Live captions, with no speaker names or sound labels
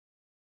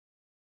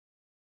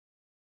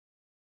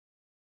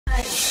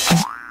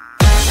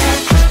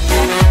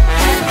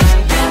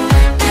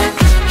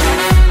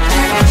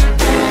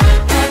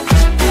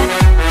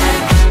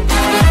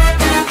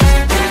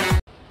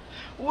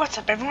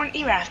Everyone,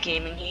 Erath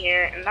Gaming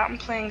here, and I'm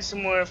playing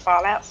some more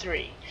Fallout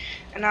 3.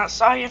 And now,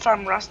 sorry if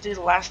I'm rusty,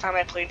 the last time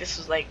I played this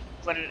was like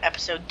when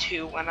episode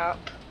 2 went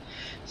up.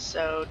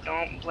 So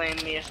don't blame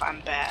me if I'm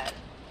bad.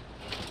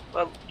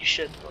 Well, you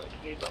should blame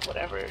me, but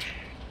whatever. You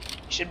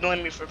should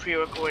blame me for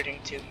pre-recording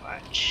too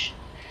much.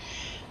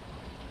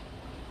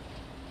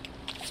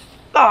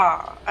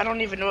 Ah, I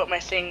don't even know what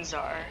my things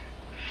are.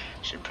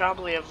 Should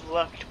probably have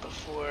looked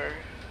before.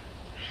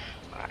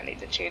 I need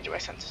to change my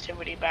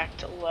sensitivity back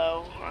to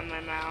low on my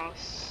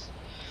mouse.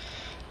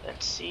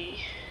 Let's see.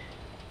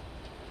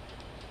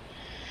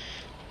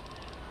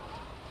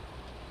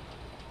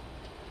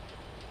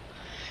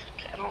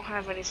 Okay, I don't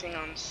have anything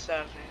on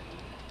 7.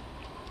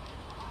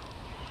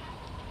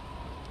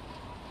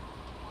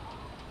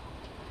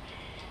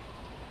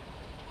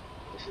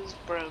 This is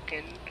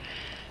broken.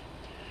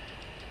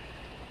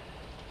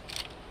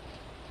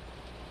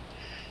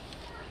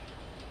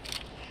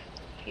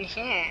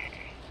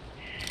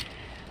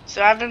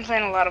 So I've been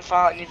playing a lot of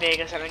Fallout New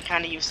Vegas. I've been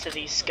kind of used to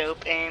the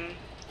scope aim,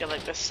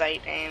 like the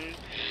sight aim.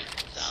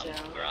 So,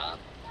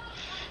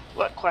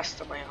 what quest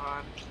am I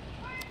on?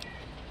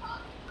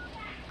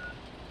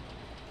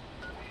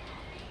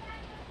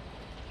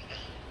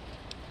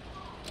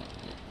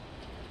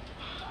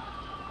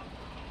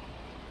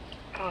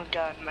 Oh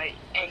god, my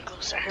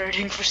ankles are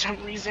hurting for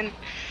some reason.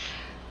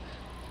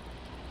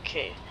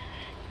 Okay.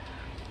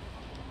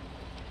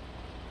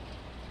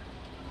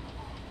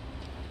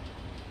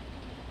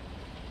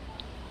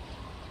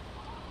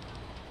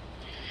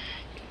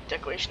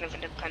 Declaration of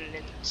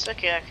Independence.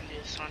 Okay, I can do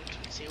this one.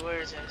 Let's see,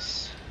 where is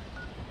this?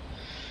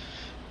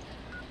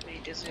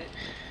 Wait, is it?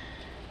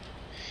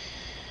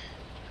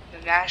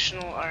 The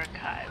National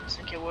Archives.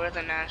 Okay, where are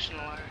the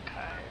National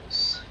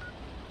Archives?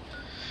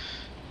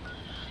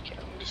 Okay,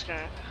 I'm just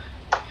gonna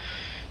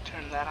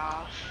turn that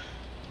off.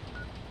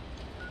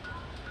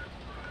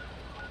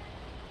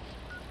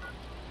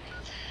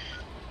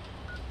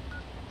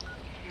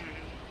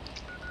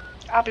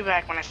 I'll be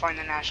back when I find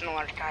the National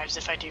Archives,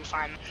 if I do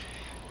find them.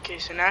 Okay,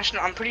 so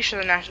I'm pretty sure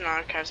the National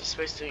Archives is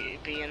supposed to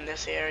be in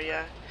this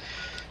area,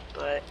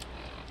 but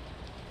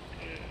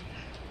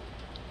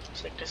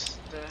looks like this is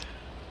the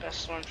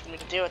best one for me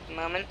to do at the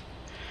moment.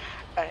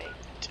 Alright,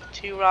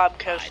 2 Rob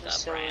Coast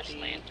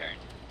facility.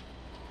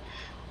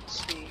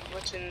 Let's see,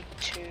 what's in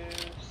 2?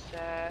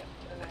 That.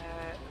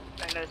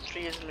 I know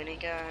 3 is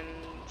minigun,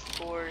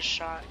 4 is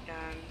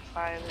shotgun,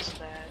 5 is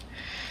that,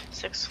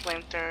 6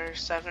 flamethrower,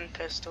 7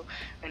 pistol,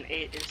 and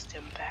 8 is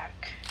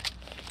Timpack.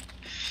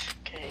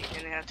 Okay,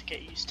 gonna have to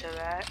get used to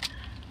that.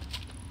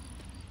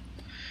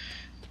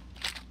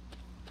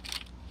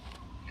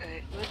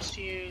 Alright, let's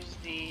use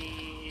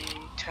the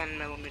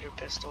 10mm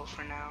pistol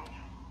for now.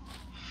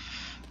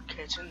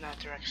 Okay, it's in that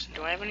direction.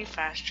 Do I have any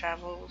fast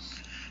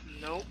travels?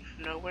 Nope,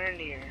 nowhere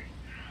near.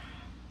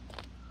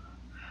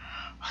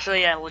 So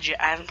yeah, legit,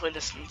 I haven't played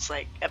this since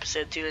like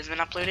episode 2 has been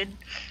uploaded.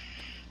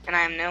 And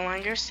I am no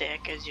longer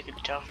sick, as you can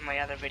tell from my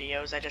other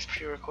videos. I just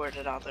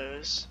pre-recorded all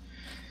those.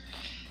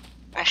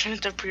 I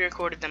shouldn't have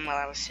pre-recorded them while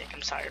I was sick.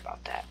 I'm sorry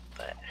about that,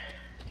 but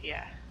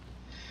yeah.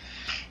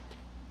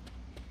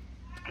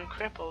 I'm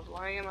crippled.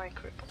 Why am I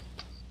crippled?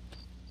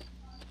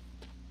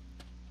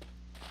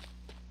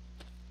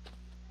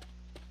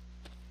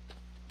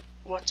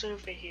 What's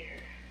over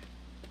here?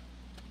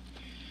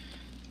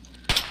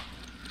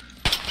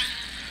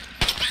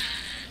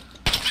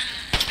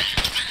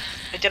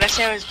 Did I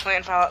say I was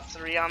playing Fallout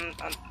 3 on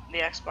the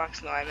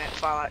Xbox? No, I meant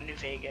Fallout New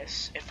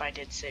Vegas. If I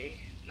did say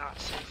not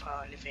say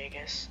Fallout New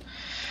Vegas.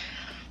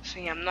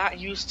 See, I'm not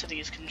used to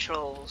these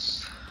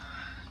controls.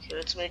 Okay,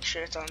 let's make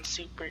sure it's on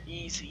super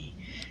easy,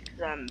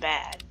 because I'm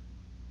bad.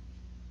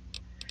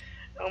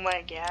 Oh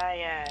my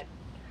god,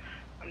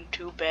 I'm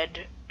too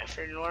bad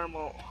for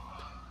normal.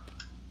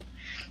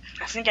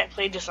 I think I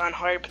played this on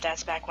hard, but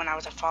that's back when I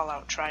was a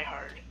Fallout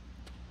tryhard.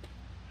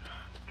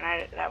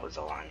 And that was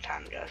a long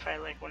time ago,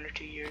 probably like 1 or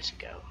 2 years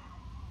ago.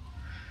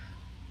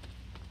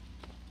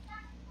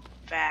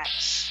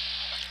 Vats.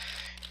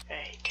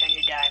 Hey, can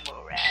you die,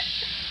 mole rat?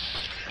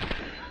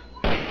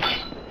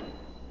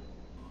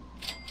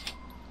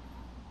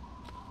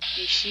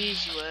 This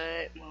is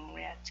what mole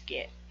rats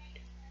get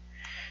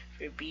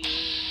for being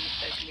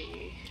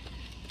ugly.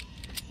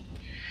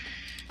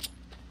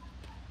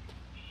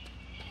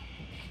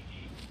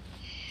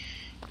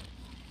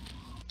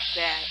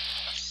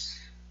 Vats.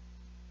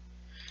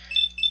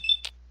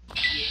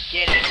 Yeah,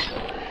 get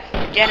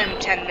him. Get him,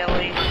 10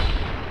 milli.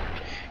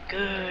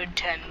 Good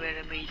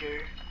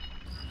 10mm.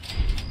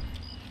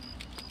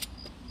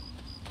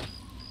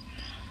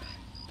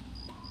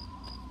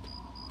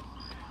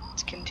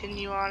 Let's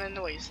continue on in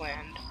the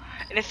wasteland.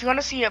 And if you want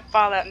to see a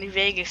Fallout New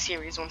Vegas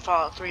series when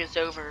Fallout 3 is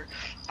over,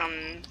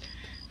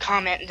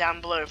 comment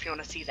down below if you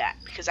want to see that,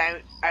 because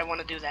I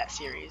want to do that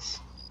series.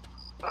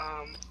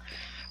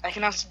 I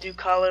can also do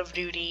Call of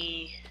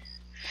Duty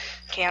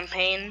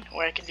campaign,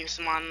 where I can do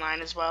some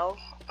online as well.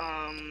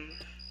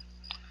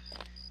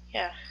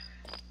 Yeah.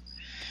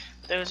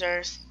 Those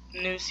are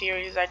new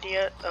series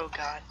idea. Oh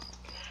god.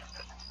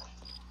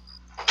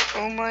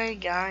 Oh my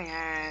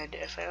god,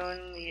 if I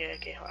only,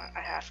 okay, hold on,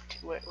 I have to,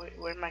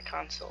 where's my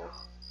console?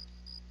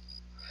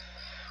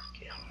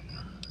 Okay, hold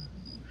on.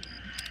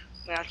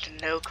 I'm gonna have to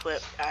no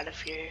clip out of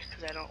here,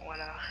 because I don't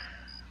wanna,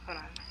 hold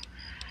on.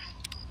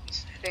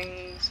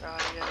 Settings,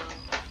 audio,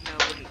 no,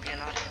 it wouldn't be an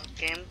audio.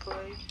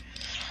 Gameplay.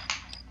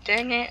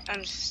 Dang it,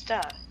 I'm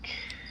stuck.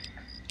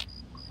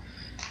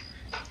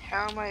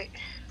 How am I,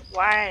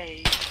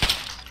 why?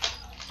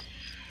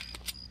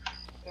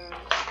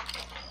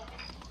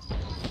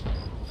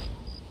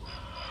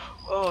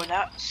 Oh,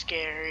 that's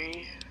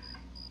scary.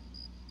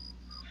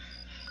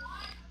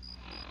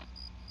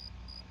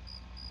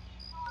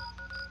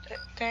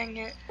 Dang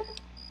it.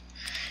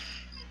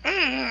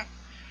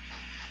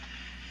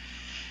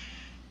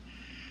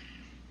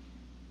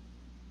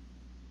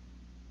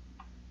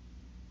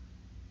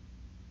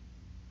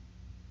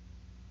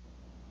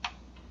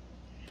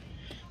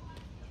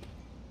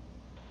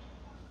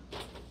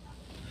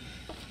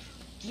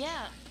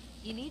 Yeah,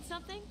 you need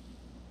something?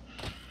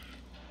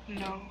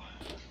 No.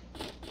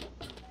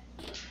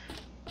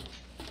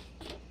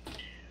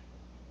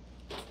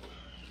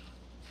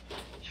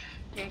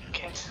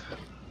 Okay.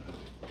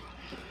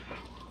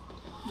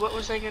 What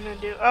was I gonna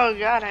do? Oh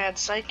god, I had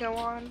Psycho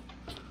on.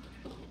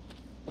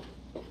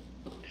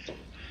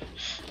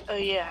 Oh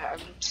yeah,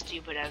 I'm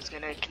stupid. I was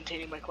gonna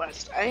continue my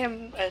quest. I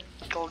am a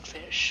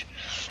goldfish.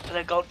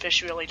 The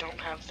goldfish really don't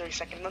have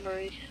 3-second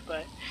memory,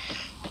 but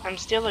I'm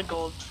still a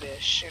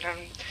goldfish. And I'm,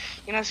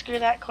 you know, screw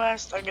that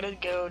quest. I'm gonna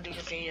go do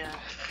the,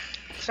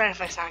 sorry if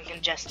I sound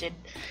congested.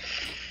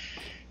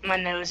 My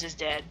nose is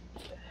dead.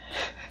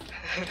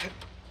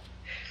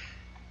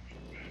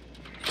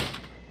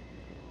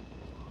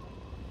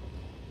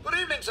 Good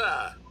evening,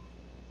 sir.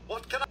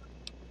 What can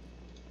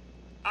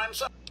I'm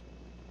sorry.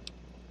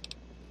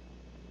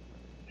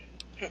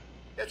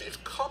 It's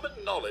common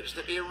knowledge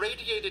that the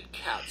irradiated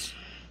cats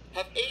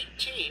have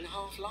 18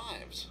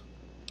 half-lives.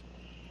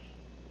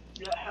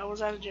 How was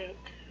that a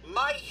joke?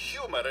 My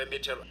humor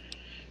emitter...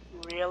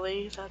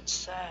 Really? That's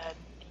sad.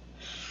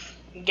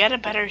 Get a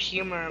better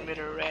humor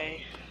emitter,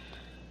 Ray.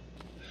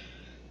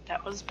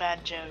 That was a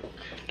bad joke.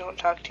 Don't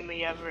talk to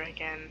me ever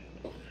again.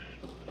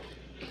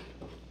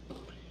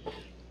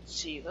 Let's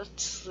see,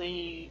 let's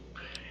sleep.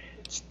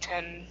 It's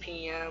 10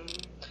 p.m.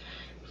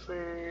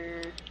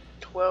 for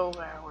 12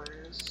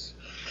 hours.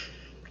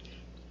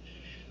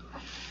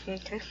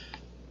 Okay.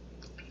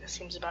 That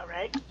seems about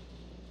right.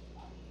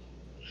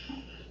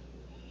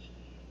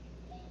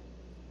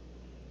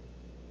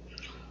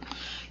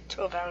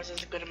 "12 hours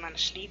is a good amount of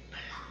sleep."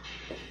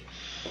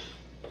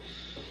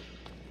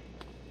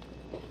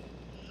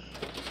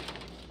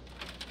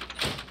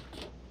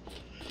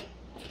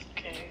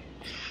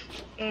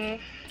 Okay.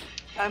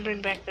 I'll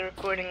bring back the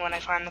recording when I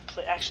find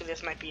the actually,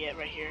 this might be it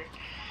right here.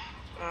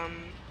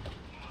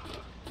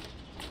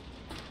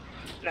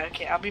 No,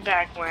 okay, I'll be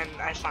back when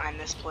I find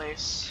this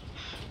place.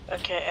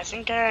 Okay, I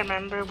think I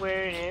remember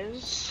where it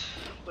is.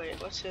 Wait,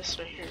 what's this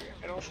right here?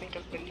 I don't think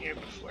I've been here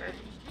before.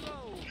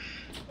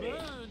 Wait.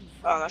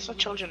 Oh, that's the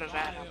Children of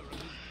Adam.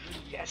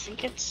 Yeah, I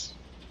think it's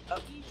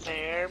up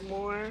there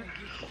more.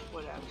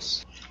 What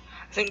else?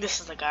 I think this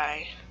is the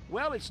guy.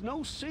 Well, it's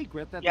no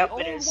secret that Yep, the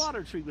it old is.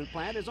 water treatment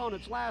plant is on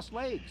its last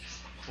legs.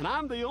 And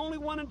I'm the only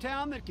one in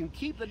town that can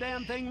keep the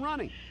damn thing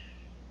running.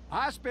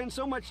 I spend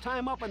so much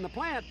time up in the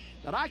plant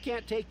that I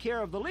can't take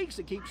care of the leaks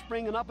that keep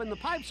springing up in the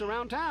pipes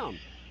around town.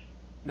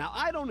 Now,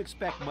 I don't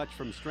expect much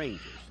from strangers,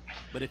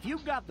 but if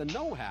you've got the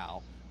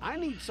know-how, I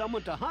need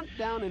someone to hunt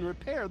down and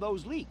repair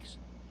those leaks.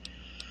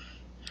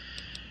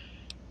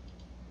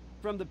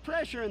 From the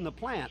pressure in the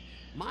plant,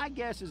 my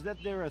guess is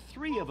that there are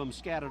 3 of them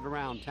scattered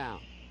around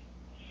town.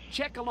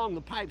 Check along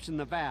the pipes and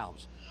the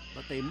valves,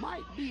 but they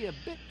might be a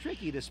bit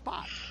tricky to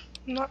spot.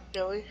 Not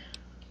really.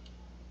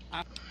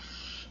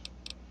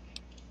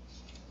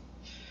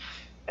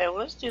 Hey,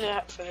 let's do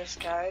that for this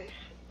guy,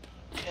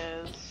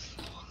 because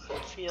I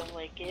feel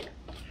like it.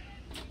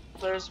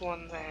 There's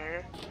one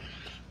there,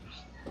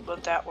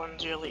 but that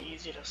one's really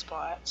easy to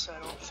spot, so I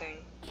don't think...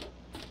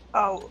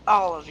 Oh,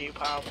 all of you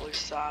probably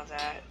saw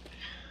that.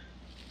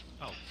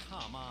 Oh,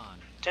 come on.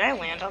 Did I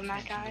land on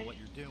that guy? What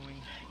you're doing.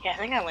 Yeah, I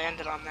think I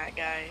landed on that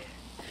guy.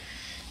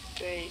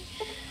 Great.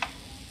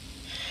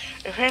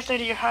 Repair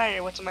 30 or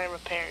higher, what's my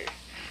repair?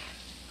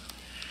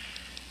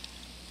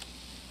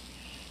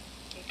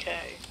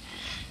 Okay.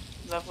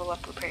 Level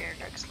up repair,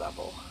 next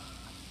level.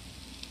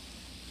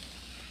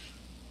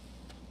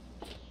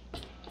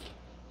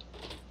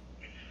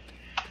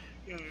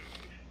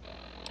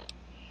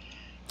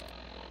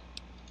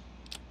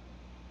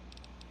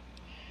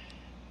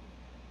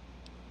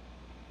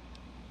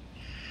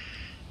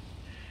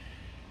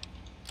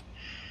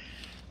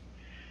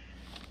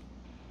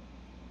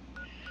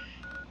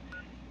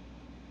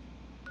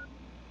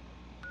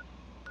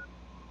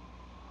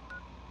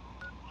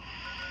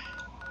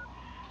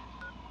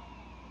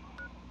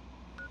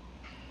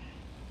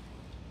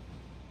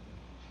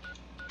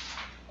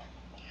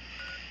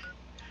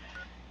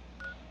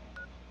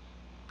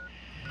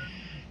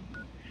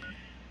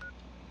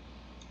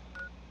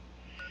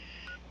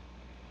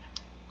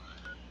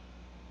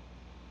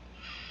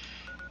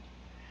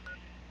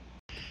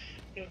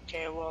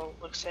 Okay, well,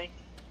 looks like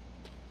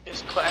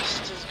this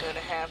quest is gonna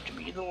have to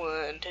be the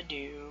one to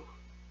do.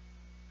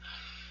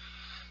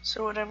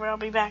 So whatever, I'll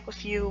be back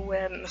with you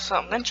when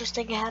something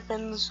interesting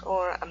happens,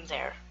 or I'm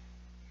there.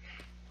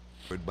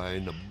 By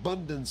an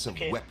abundance of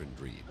Okay,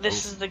 weaponry.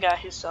 this is the guy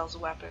who sells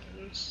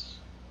weapons.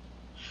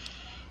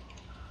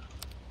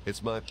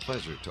 It's my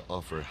pleasure to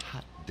offer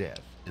hot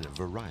death in a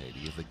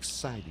variety of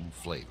exciting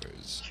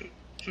flavors.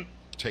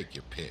 Take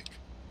your pick.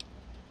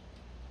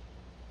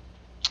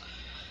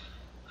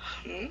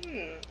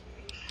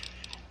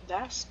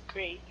 That's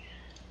great.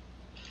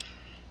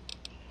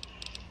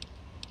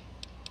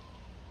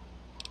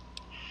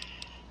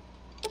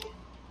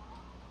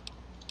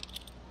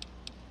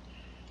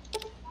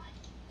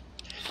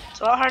 It's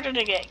a lot harder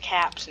to get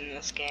caps in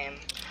this game.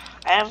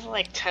 I have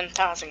like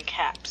 10,000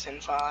 caps in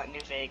Fallout New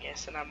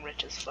Vegas, and I'm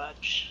rich as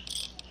fudge.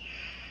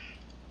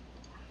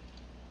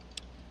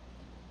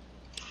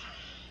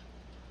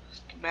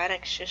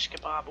 Schematic shish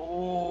kebab.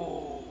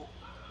 Ooh.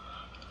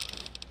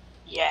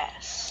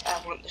 Yes,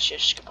 I want the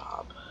shish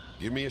kebab.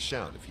 Give me a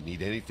shout if you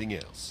need anything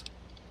else.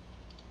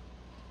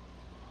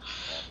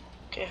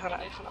 Okay, hold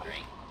on.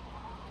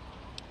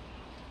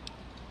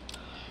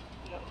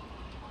 No.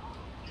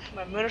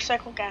 My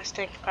motorcycle gas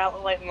tank,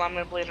 pilot light, and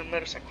lawnmower blade, and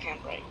motorcycle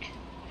handbrake.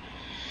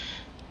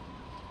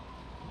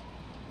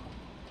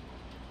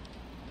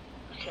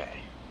 Okay.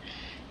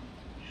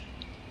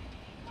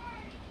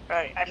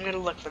 Alright, I'm gonna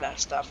look for that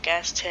stuff.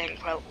 Gas tank,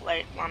 pilot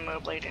light, lawnmower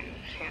blade, and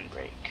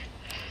handbrake.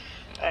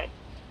 Alright.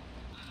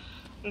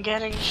 I'm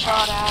getting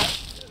shot at.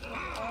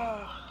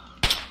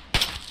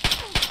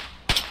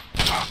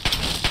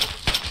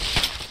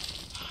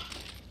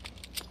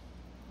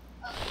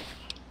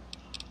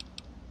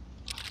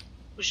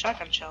 Ooh,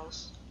 shotgun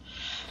shells.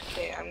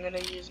 Okay, I'm gonna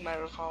use my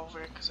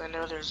revolver because I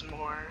know there's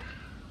more.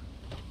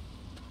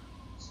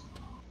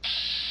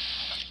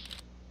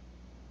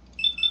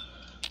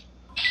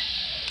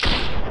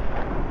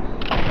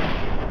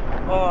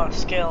 Oh,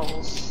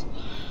 skills.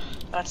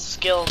 That's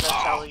skills,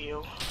 I tell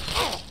you.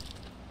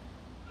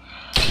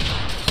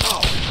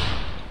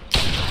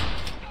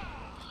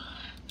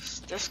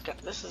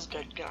 This is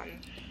good gun.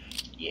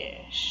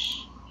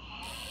 Yes.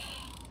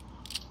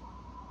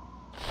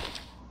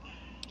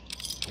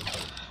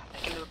 I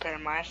can repair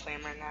my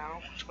flamer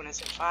now. Which one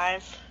is it?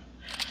 5?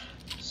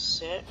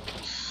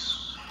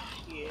 6?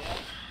 Yeah.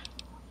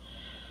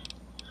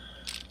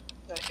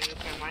 I can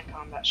repair my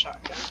combat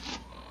shotgun.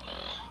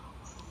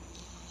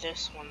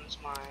 This one's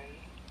mine.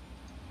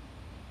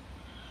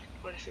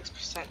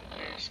 26%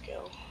 repair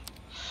skill.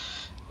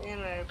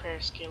 And my repair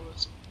skill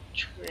is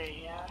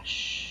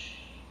trash.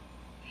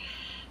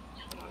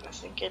 Come on, I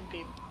think it'd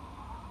be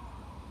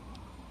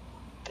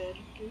better.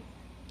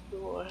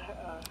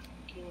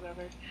 Okay,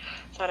 whatever.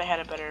 Thought I had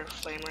a better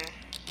flamer.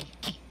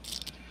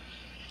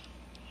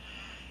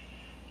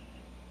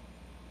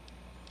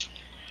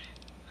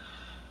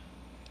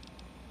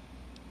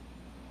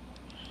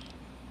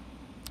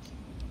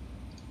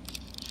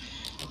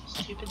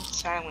 Stupid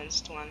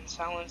silenced one.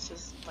 Silence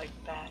is like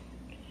bad.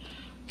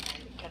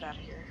 Alright, get out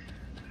of here.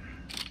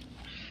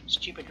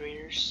 Stupid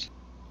readers.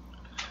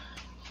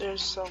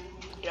 There's some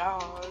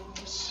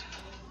dogs.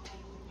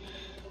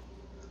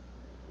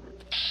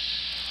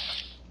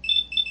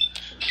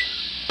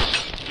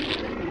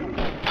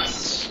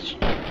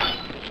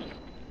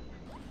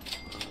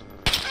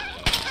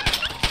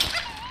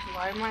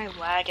 Why am I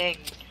lagging?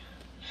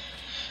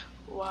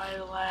 Why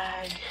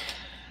lag?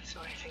 Is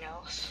there anything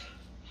else?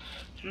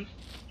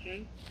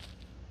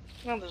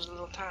 Oh, there's a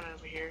little town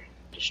over here.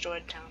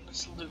 Destroyed town.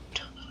 Let's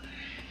loot.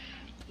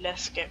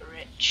 Let's get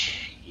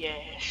rich.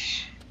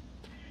 Yes.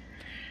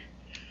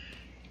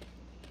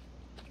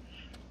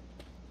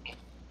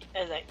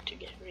 I like to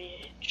get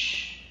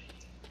rich.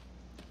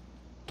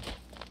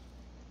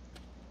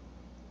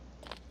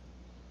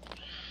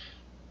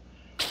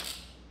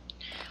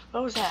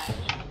 What was that?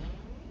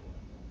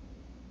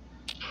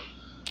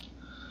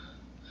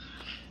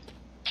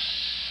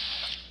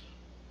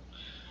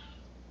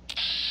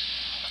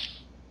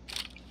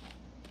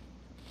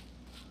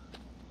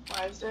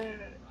 Why is there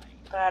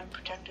a bad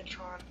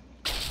Protectatron?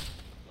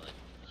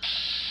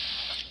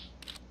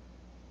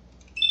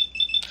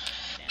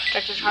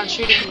 Protectatron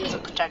shooting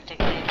isn't protecting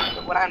me,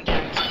 but what I'm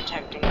doing is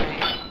protecting me.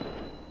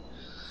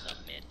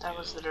 That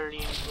was the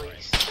dirty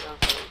waste of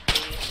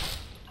me.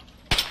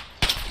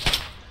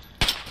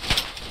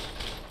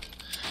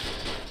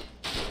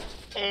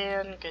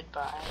 And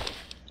goodbye.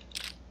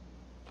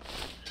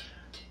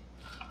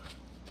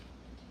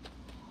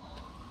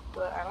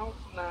 But I don't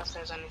know if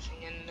there's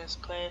anything in this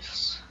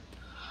place.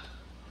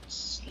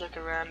 Let's look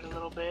around a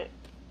little bit.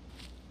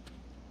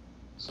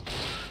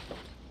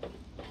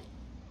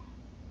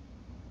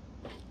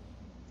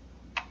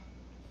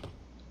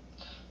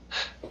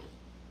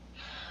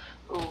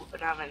 Ooh,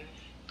 an oven.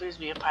 Please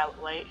be a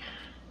pilot light.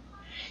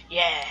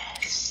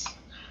 Yes!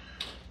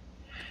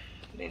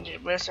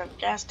 Ninja motorcycle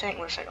gas tank,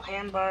 motorcycle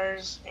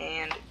handbars,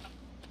 and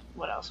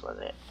what else was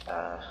it?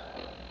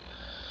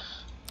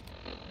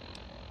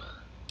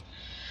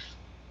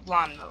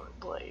 Lawnmower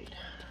blade.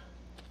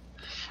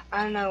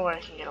 I know where I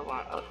can get a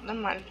lawn. Oh, never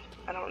mind.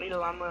 I don't need a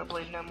lawnmower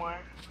blade no more.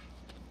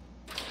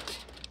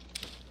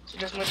 So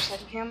just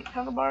motorcycle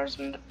handlebars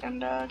and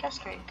gas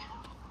tank.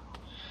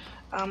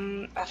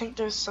 I think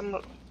there's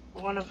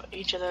one of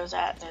each of those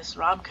at this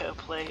Robco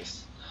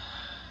place.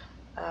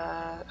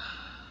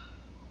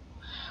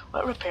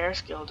 What repair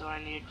skill do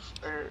I need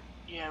for?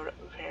 Yeah,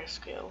 repair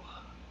skill.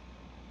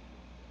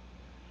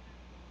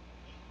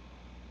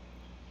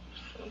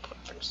 Input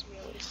for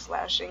melee,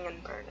 slashing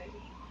and burning.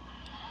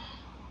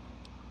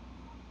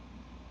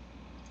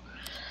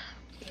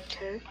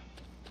 Okay.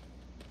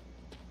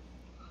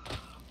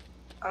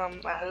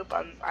 I hope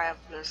I have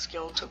the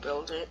skill to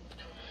build it.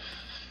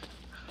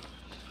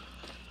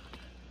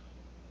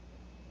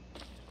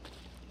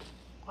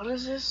 What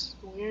is this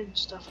weird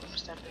stuff I'm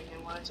stepping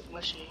in? Why is it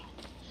mushy?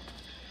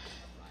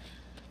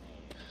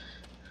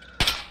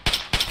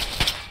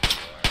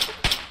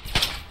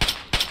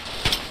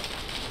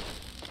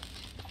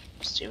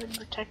 Stupid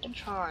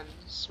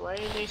Protectatrons. Why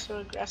are they so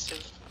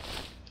aggressive?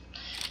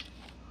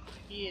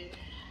 Yeah,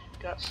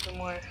 got some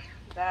more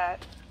of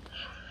that.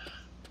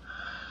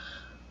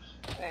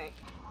 Hey,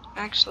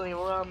 actually,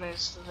 Rum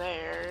is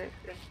there.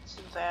 It's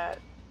that,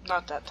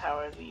 not that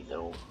tower, the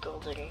little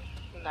building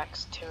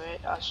next to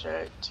it. I'll show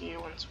it to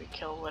you once we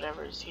kill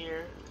whatever's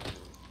here.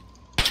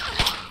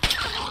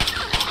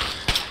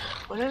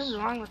 What is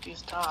wrong with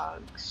these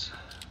dogs?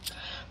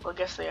 Well, I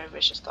guess they are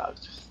vicious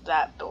dogs. There's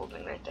that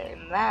building right there.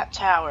 In that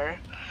tower,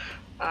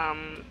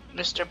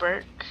 Mr.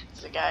 Burke,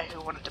 the guy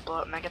who wanted to blow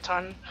up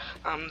Megaton,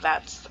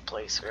 that's the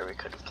place where we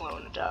could have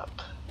blown it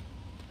up.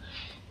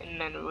 And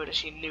then we would have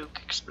seen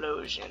nuke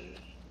explosion.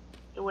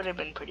 It would have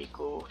been pretty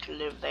cool to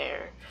live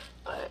there,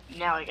 but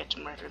now I get to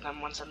murder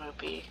them once I'm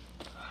OP.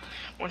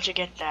 Once you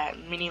get that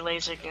mini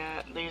laser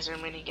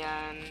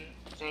minigun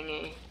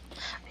thingy,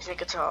 I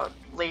think it's called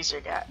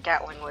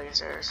Gatling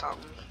laser or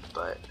something,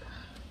 but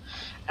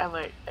I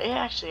like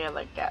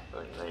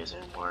Gatling laser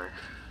more.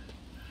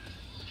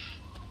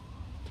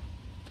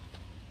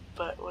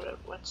 But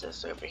what's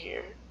this over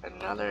here?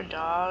 Another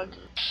dog.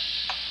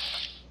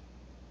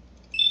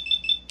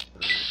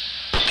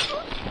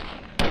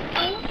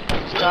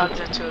 Dogs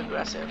are too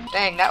aggressive.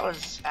 Dang, that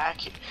was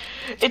accurate.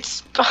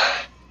 It's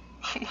oh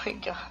my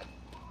god.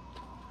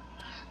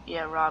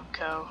 Yeah,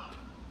 Robco.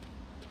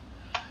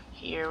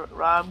 Here,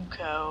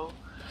 Robco,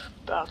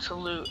 about to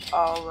loot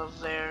all of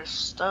their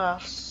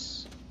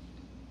stuffs.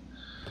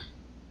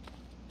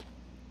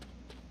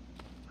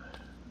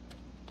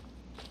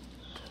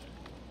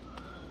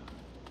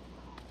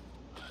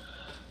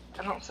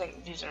 I don't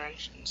think these are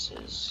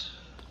entrances.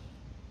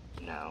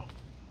 No.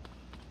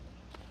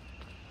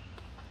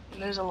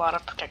 And there's a lot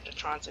of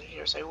Protectatrons in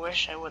here, so I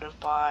wish I would have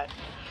bought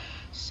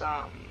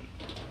some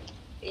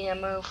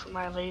ammo for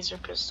my laser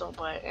pistol,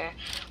 but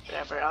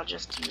whatever, I'll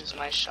just use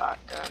my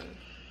shotgun.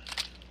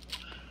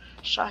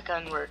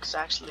 Shotgun works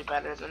actually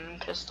better than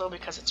pistol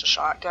because it's a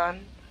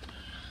shotgun.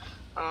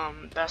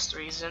 Best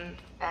reason,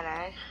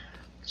 NA.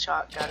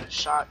 Shotgun,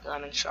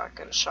 shotgun, and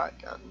shotgun,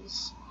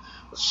 shotguns.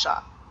 With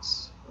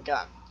shots,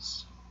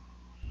 guns.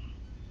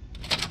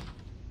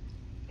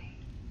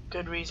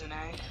 Good reason,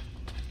 eh?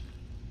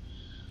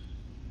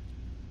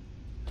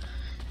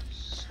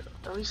 So,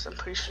 at least I'm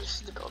pretty sure this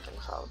is the building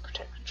with all the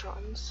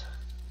Protectatrons.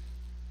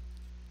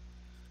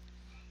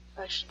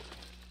 Actually,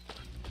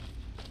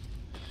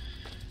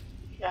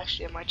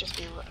 it might just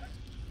be.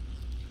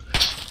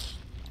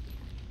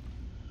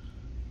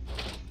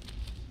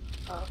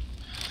 Oh,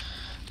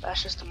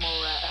 that's just a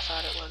mole rat. I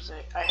thought it was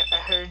a. I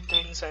heard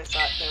things. I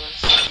thought there was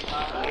some.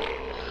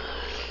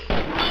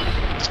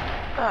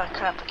 Oh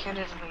crap! I can't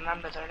even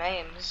remember their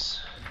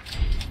names.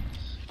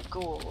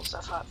 Ghouls.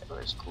 I thought they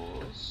were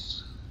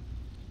ghouls.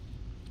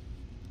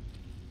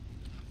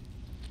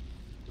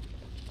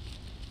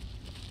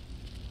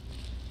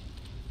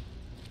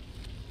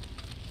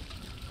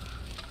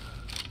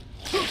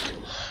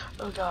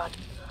 Oh god.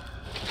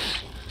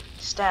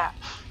 Stab.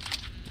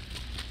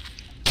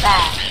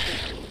 Back.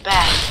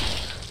 Back.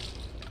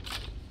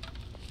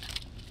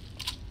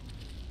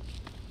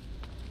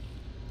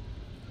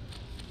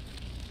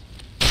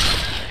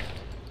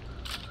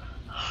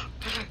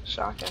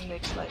 Shotgun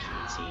makes life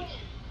easy.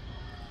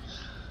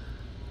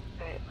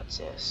 Alright, what's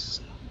this?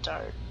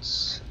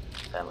 Darts.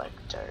 I like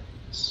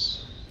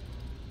darts.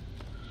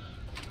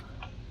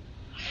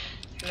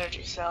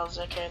 Energy cells,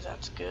 okay,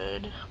 that's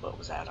good. What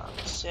was that on?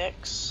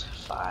 6?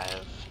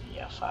 5?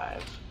 Yeah,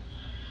 5.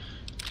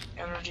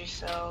 Energy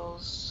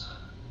cells.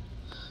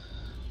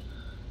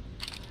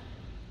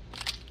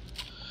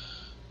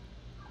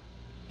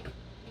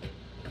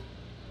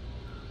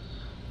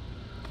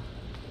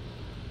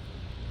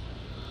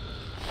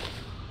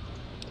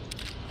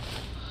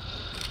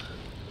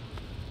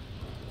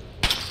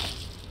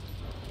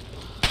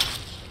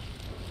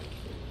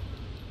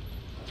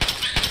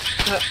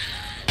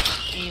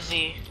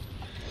 Easy.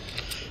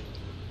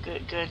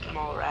 Good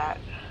mole rat.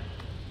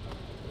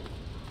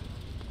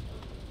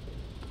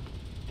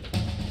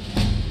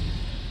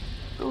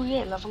 Oh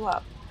yeah, level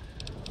up.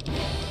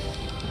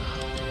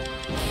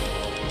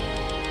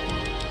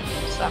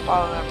 Slap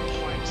all of them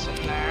points in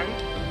there.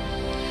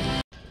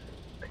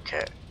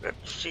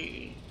 Let's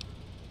see.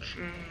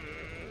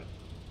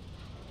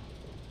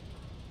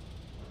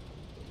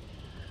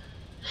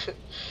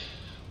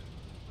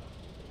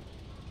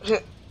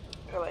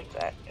 I like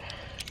that.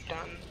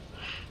 Done.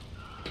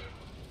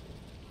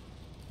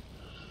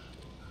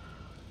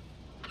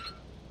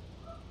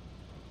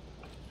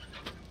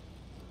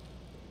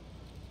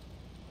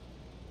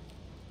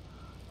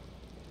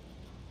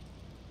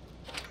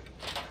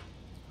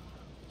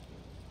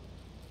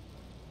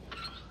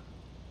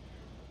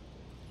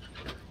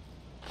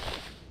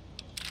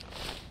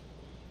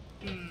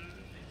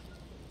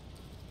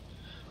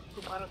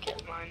 I don't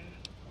get mine.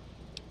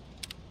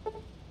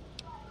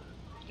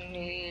 You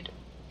need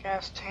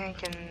gas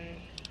tank and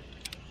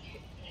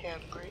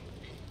handbrake.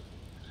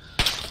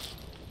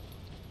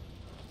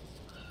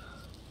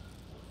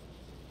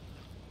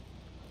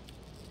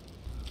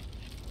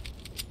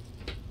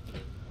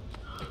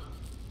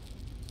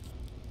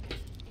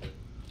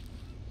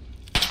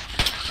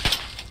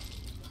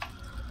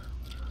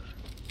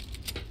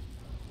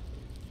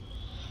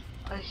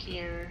 I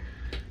hear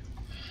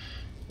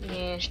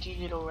nasty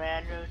little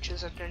rad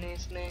roaches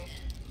underneath me.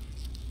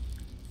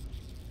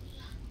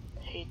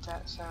 I hate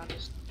that sound,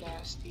 it's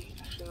nasty.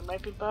 Actually, they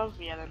might be above?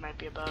 Yeah, they might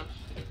be above.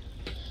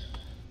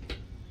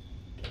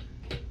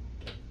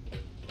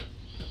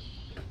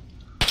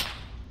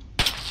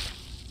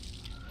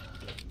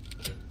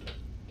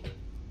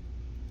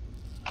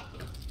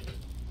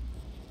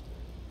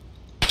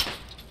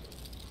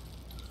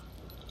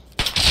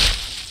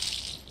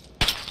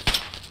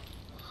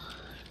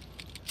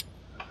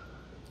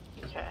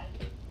 Okay.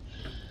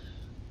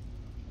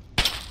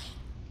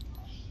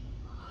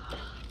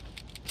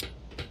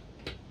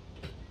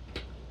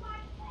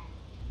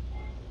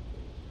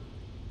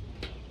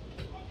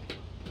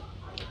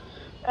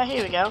 Oh,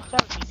 here we go.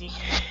 That was easy.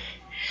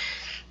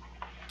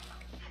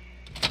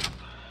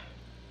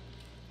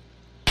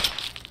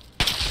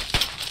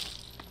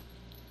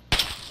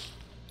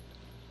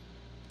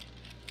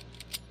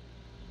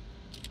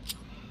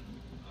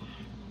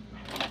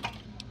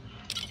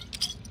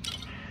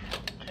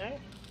 Okay.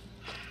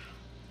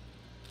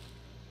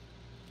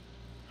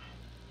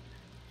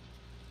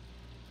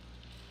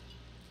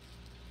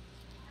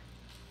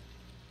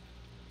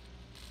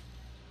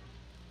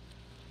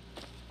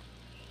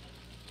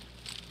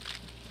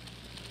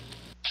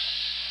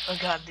 Oh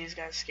god, these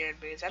guys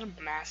scared me. Is that a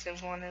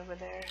massive one over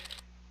there?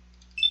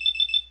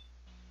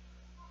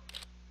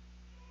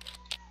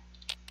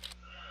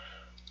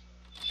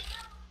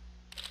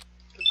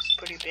 Looks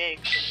pretty big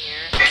from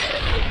here.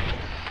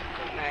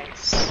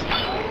 Nice.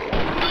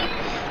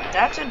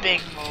 That's a big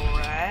mole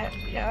rat.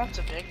 Yeah, that's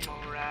a big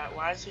mole rat.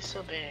 Why is he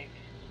so big?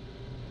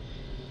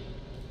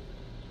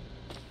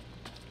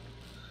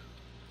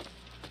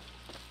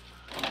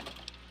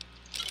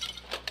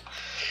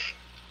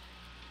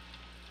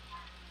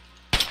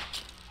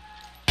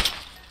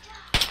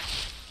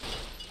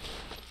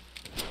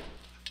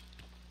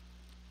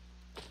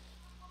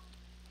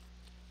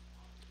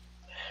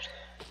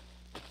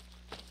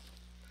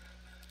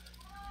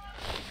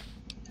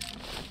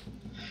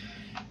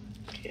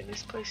 Okay,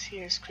 this place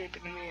here is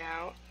creeping me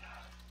out.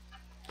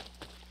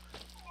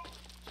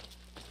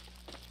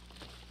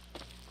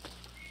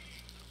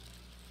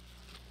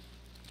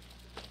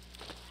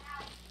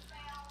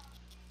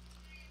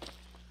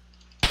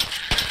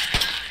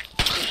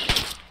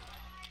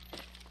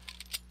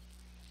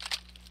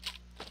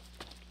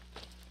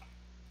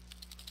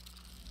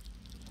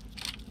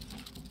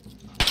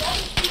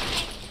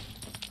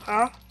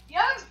 Huh?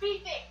 Young's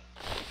beefing.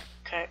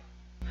 Okay.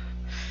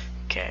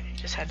 Okay,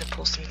 just had to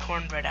pull some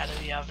cornbread out of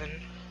the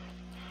oven.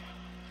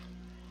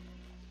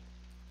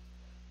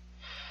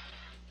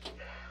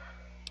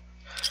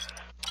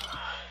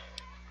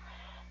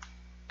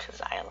 Cause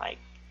I like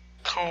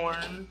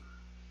corn.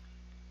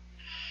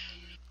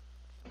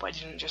 But I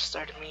didn't just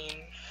start a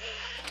meme.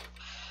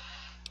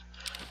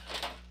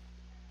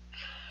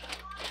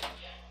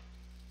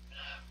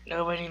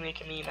 Nobody make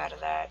a meme out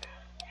of that.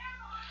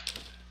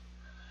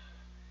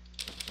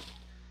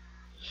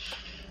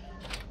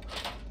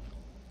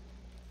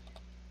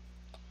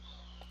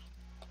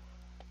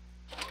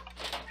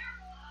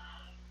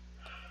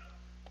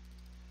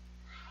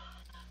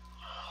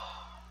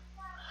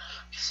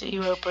 See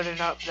you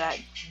opening up that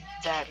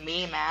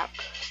meme app.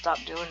 Stop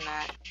doing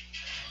that.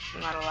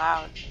 I'm not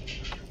allowed.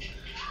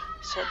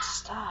 I said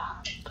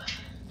stop.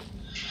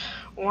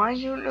 Why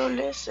you no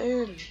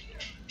listen?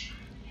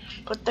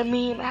 Put the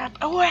meme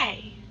app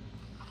away.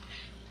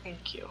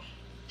 Thank you.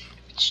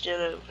 It's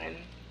still open,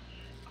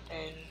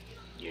 and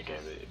you're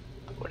rude.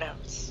 What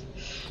else?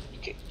 You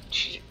can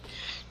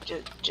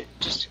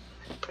just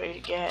pray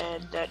to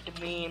God that the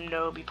meme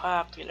no be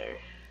popular.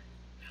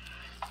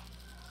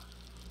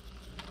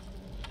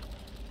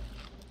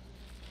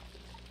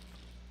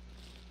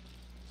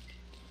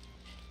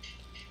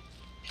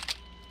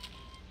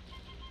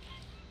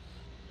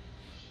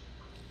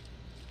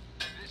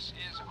 This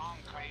is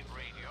Enclave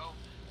Radio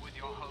with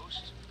your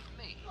host,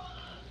 me,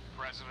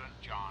 President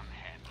John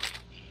Henry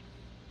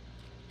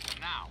Eden.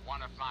 Now,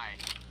 one of my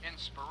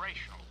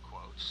inspirational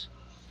quotes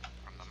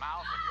from the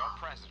mouth of your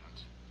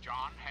president,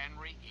 John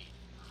Henry Eden,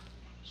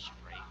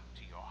 straight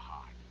to your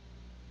heart.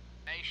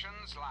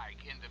 Nations,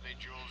 like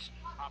individuals,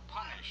 are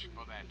punished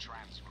for their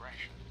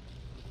transgression.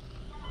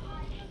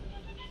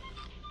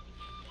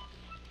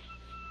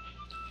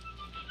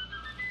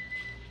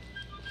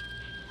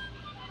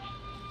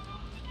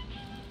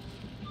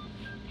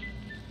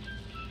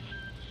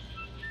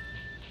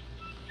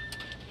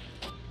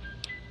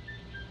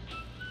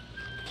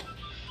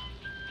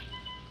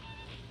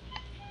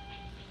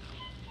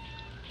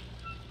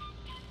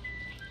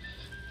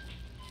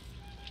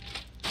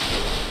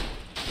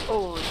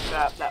 Holy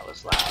crap, that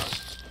was loud.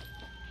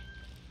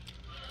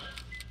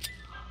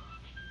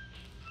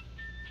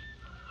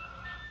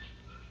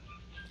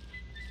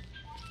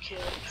 Okay,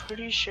 I'm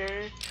pretty sure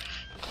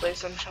the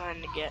place I'm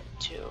trying to get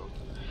to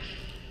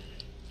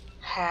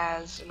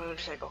has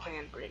motorcycle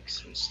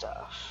handbrakes and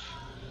stuff.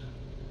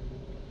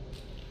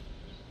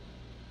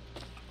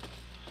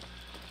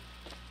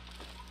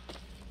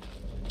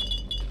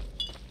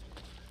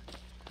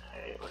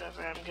 Alright,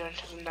 whatever, I'm going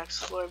to the next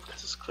floor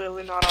because it's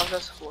clearly not on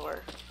this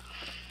floor.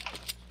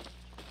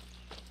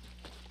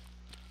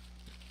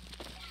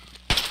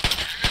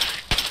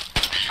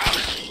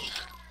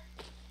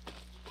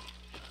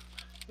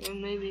 And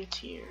maybe it's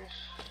here.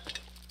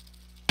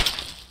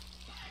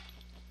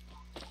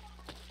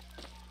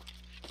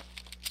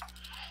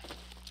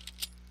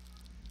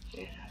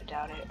 Yeah, I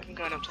doubt it. I'm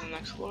going up to the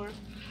next floor.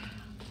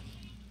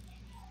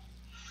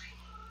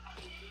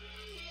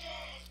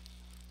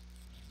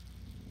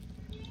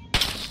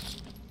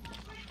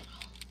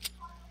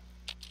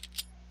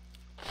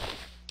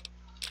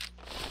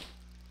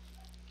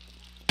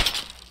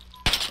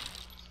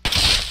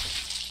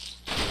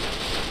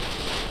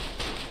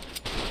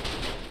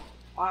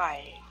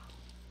 Why?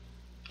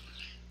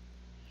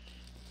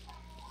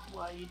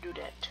 Why you do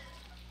that?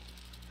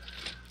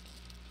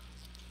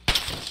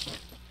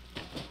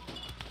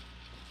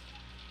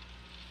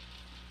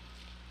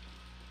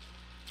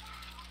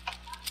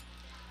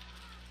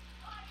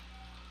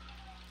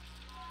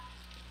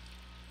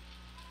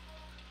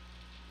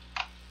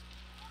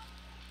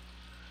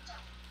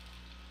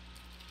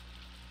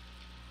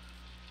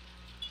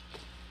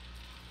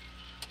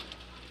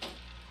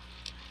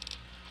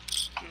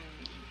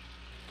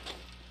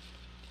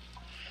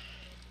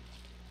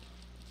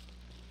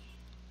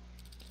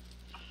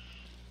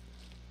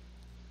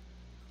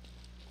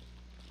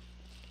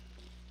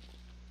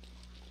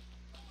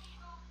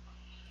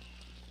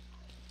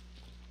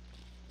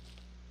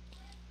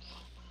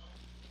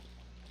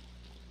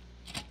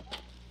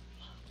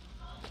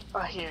 Oh,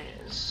 here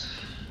it is.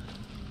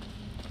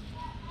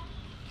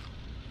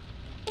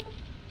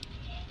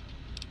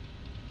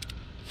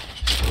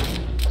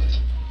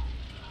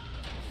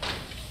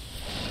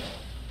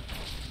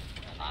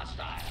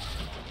 Hostile.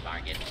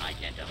 Target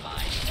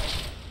identified.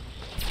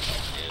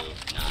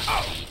 Do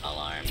not be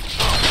alarmed.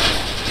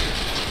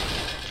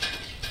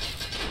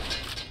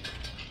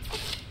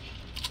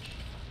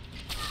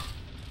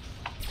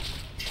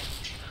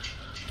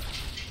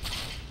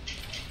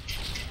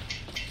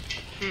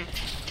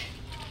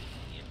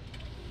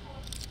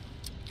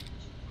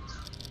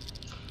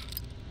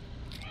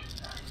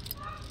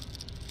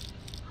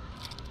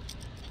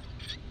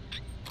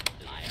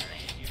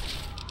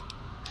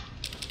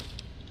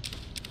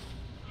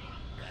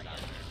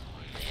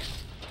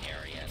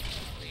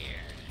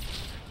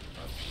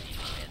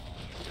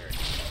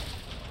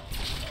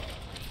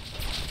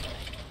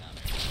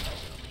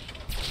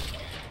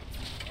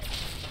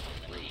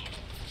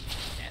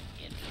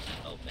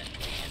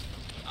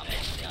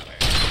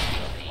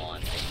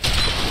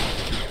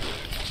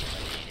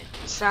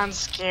 Sounds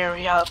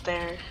scary out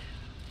there.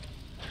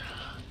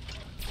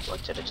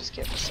 What did I just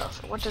get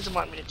myself in? What does it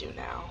want me to do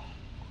now?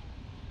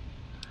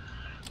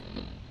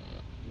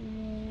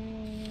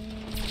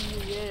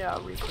 Yeah, I'll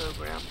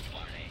reprogram.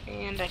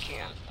 And I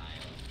can't.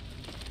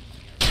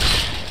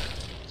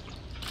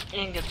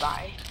 And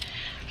goodbye.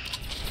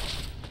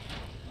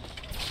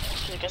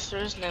 So I guess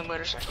there is no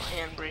motorcycle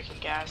handbrake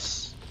and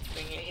gas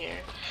thingy here.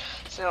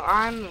 So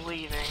I'm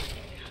leaving.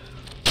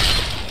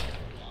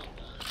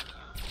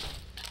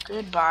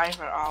 Goodbye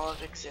for all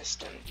of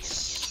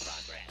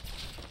existence.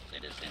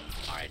 Citizens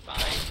are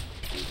advised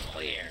to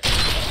clear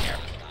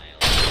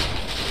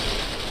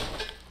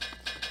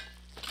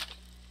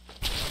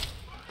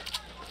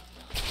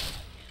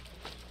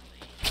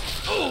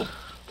Oh!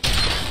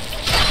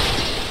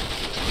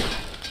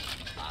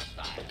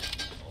 hostile.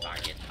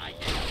 Target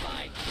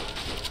identified.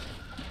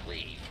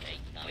 Please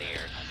make clear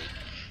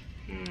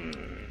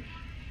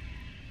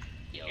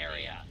the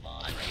area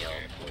until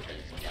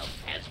the health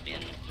has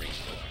been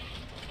restored.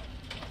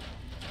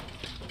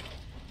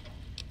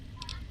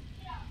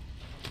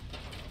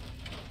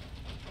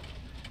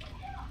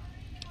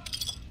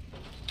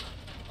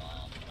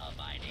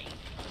 Abiding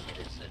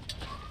citizen,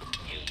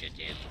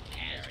 fugitive,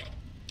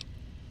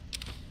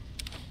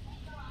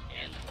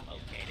 and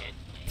located.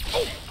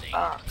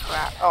 Oh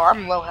crap. Oh,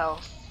 I'm low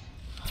health.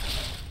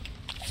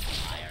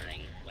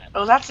 Firing weapon.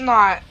 Oh, that's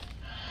not.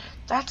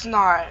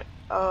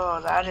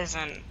 Oh, that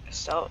isn't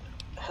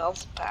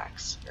health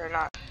packs. Or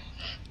not.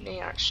 They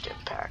aren't stim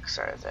packs,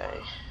 are they?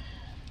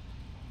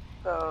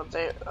 Oh,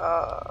 they.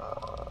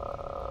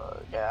 Oh,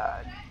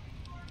 God.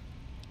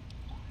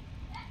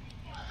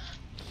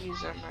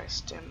 These are my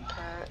stim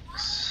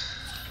packs.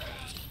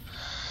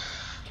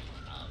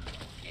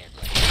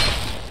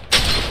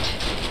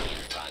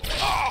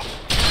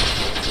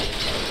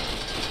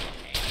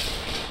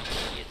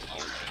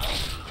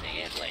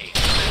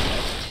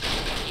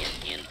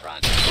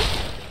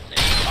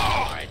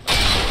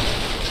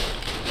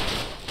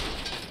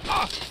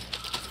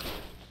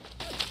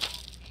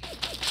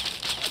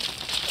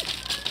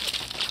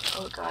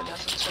 Oh God,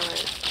 that's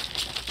right.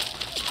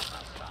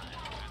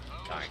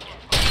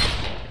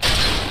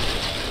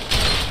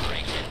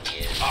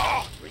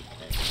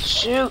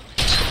 Shoot!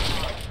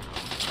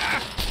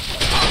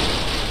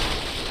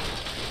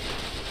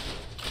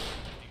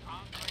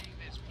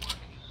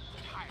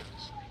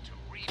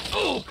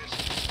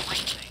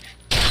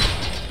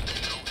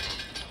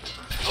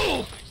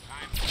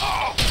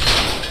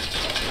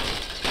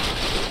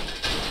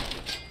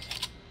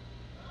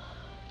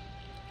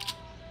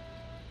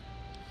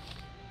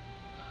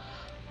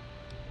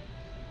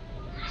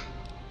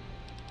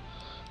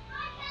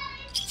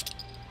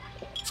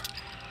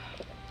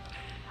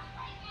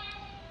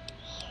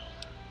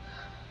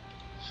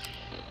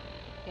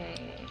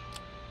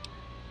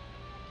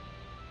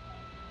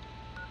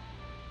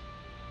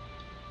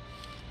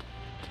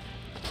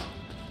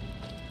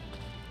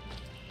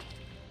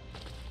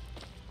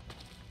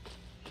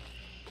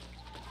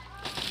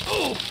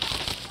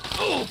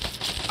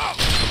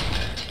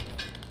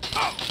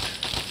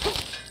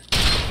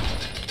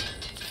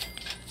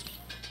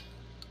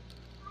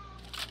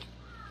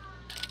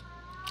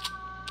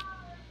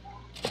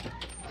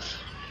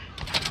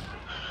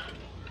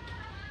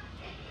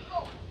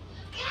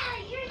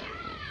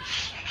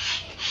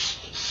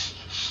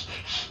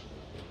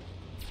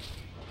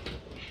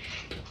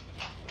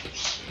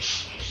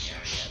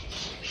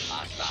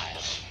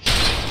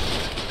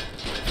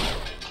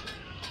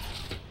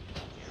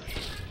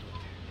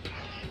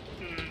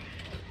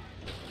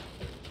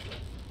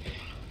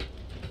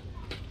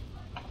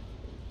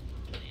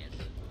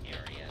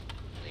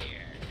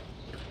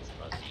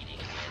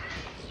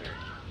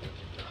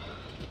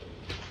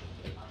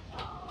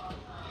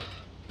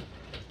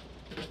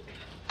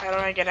 How do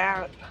I get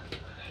out?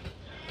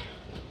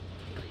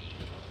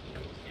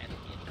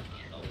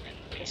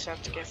 Guess I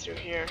have to get through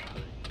here.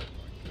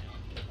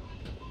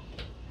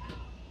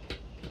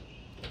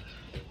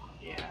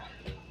 Yeah.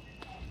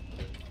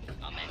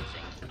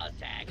 Commencing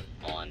attack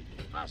on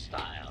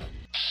hostile.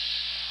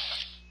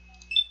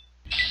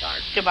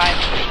 Goodbye.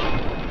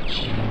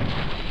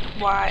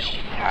 Why?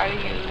 How do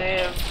you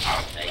live?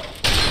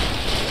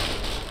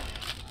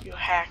 You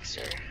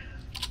hackser.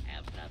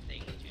 Have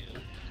nothing to.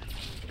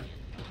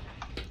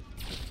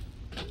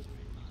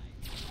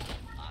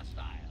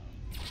 Hostile.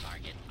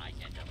 Target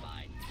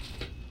identified.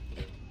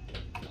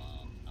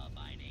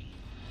 Abiding.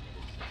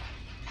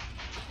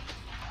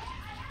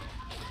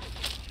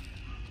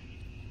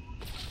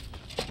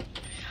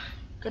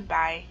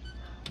 Goodbye.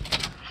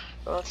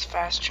 Well, let's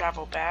fast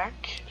travel back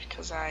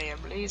because I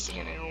am lazy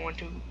and I don't want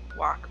to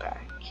walk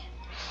back.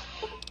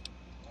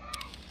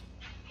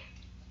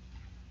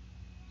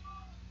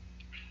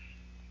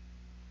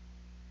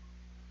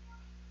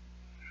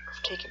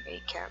 I've taken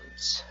 8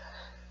 chems.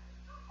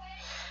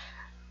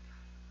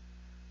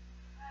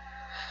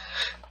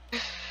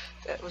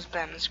 That was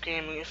Ben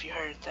screaming if you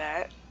heard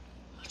that.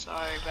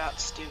 Sorry about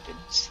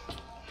stupids.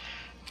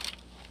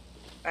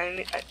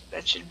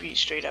 That should be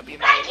straight up be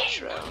my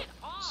intro.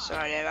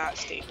 Sorry about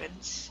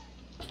stupids.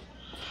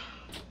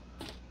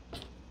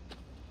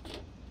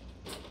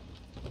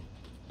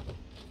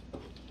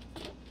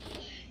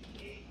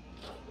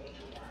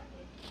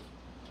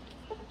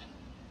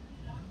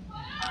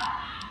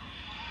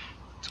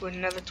 To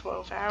another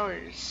 12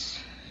 hours.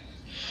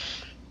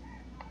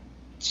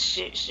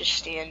 Shit, just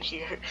stand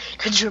here.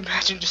 Could you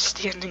imagine just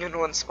standing in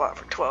one spot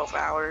for 12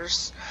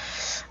 hours?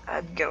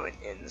 I'm going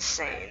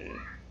insane.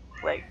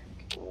 Like,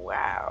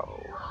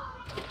 wow.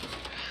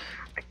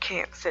 I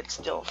can't sit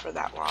still for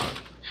that long.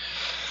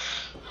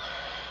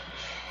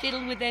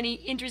 Fiddled with any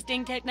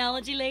interesting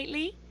technology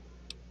lately?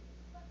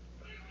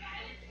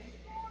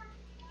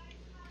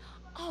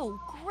 Oh,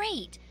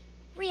 great!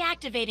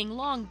 Reactivating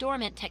long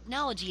dormant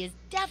technology is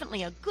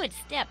definitely a good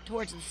step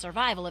towards the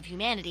survival of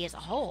humanity as a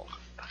whole.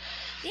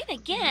 Then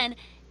again,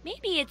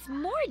 maybe it's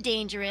more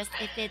dangerous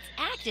if it's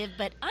active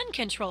but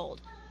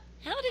uncontrolled.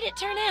 How did it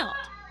turn out?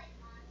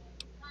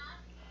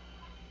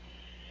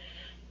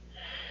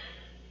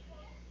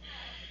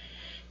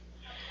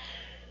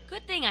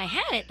 Good thing I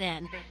had it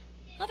then.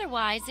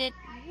 Otherwise, it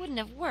wouldn't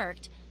have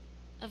worked.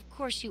 Of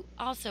course, you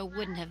also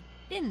wouldn't have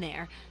been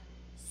there.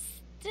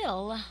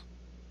 Still,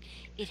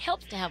 it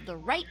helps to have the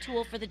right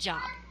tool for the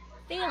job.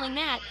 Failing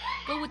that,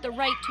 go with the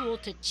right tool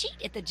to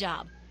cheat at the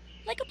job.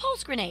 Like a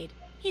pulse grenade.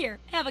 Here,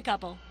 have a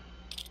couple.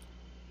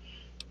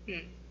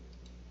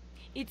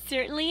 It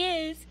certainly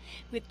is.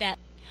 With that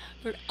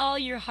For all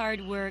your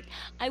hard work,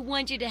 I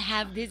want you to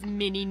have this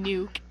mini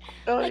nuke.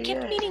 Oh, I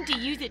kept yeah. meaning to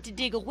use it to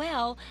dig a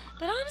well,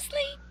 but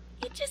honestly,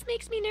 it just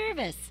makes me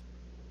nervous.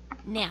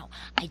 Now,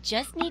 I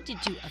just need to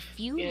do a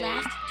few Yeah.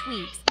 last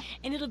tweaks,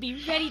 and it'll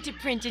be ready to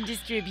print and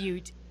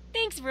distribute.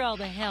 Thanks for all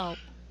the help.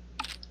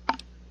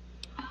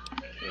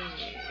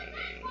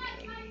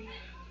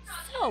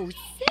 So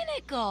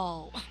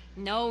cynical.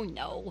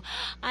 No.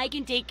 I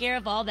can take care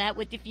of all that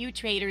with the few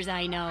traders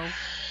I know.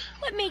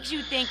 What makes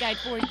you think I'd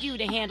force you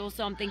to handle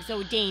something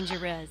so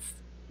dangerous?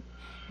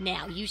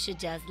 Now you should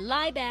just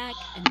lie back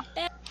and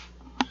bet.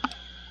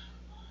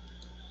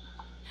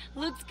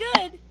 Looks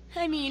good.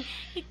 I mean,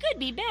 it could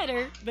be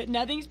better, but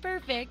nothing's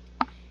perfect.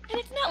 And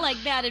it's not like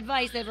bad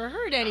advice ever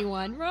hurt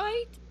anyone,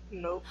 right?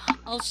 Nope.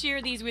 I'll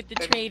share these with the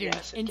And traders,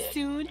 yes, it and did.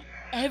 soon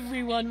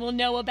everyone will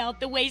know about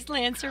the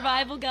Wasteland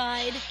Survival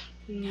Guide.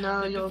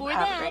 No, But you'll before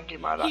have that, an angry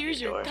mod out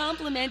here's your door.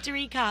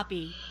 complimentary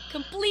copy,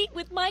 complete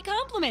with my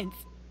compliments.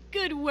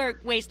 Good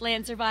work,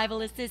 Wasteland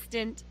Survival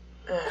Assistant.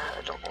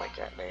 I don't like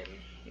that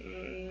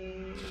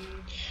name.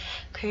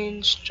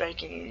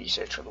 Painstaking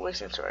research for the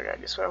Wasteland Survival Guide.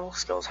 Your survival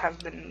skills have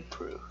been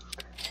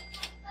improved.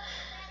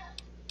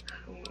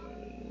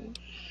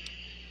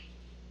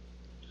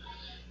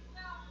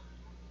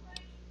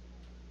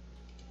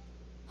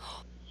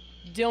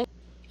 Don't.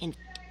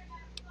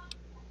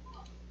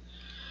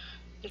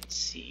 Let's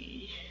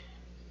see.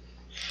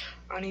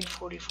 I need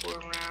 44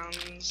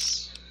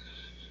 rounds.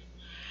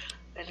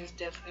 That is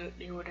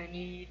definitely what I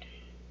need.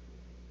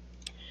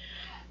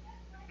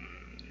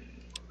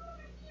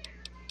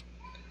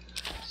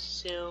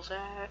 Sell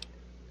that.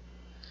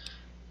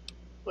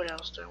 What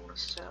else do I want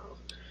to sell?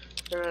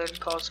 The red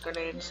pulse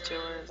grenades to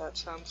her. That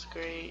sounds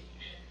great.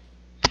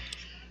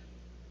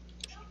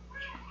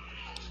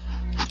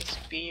 This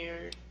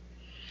beard.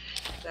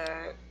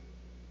 That.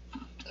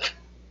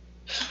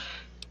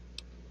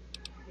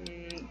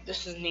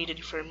 This is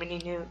needed for mini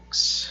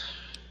nukes.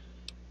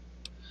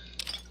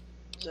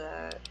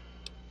 That.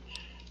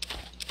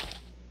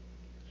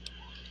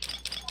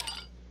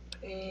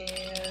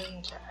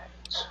 And that.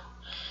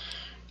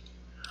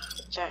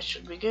 That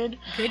should be good.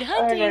 Good Alright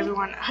hunting.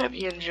 everyone, I hope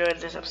you enjoyed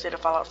this episode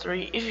of Fallout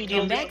 3. If you did, Come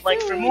leave back a like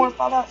for soon. more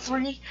Fallout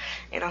 3.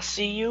 And I'll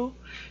see you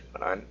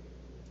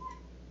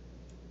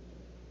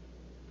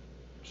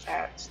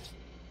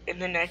in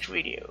the next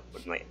video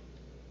with my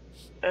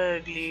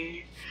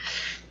ugly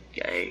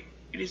guy.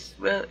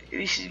 Well, at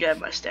least he's got a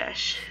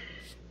mustache.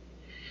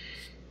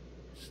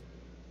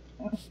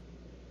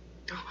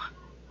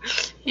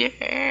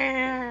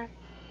 Yeah.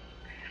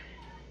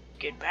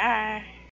 Goodbye.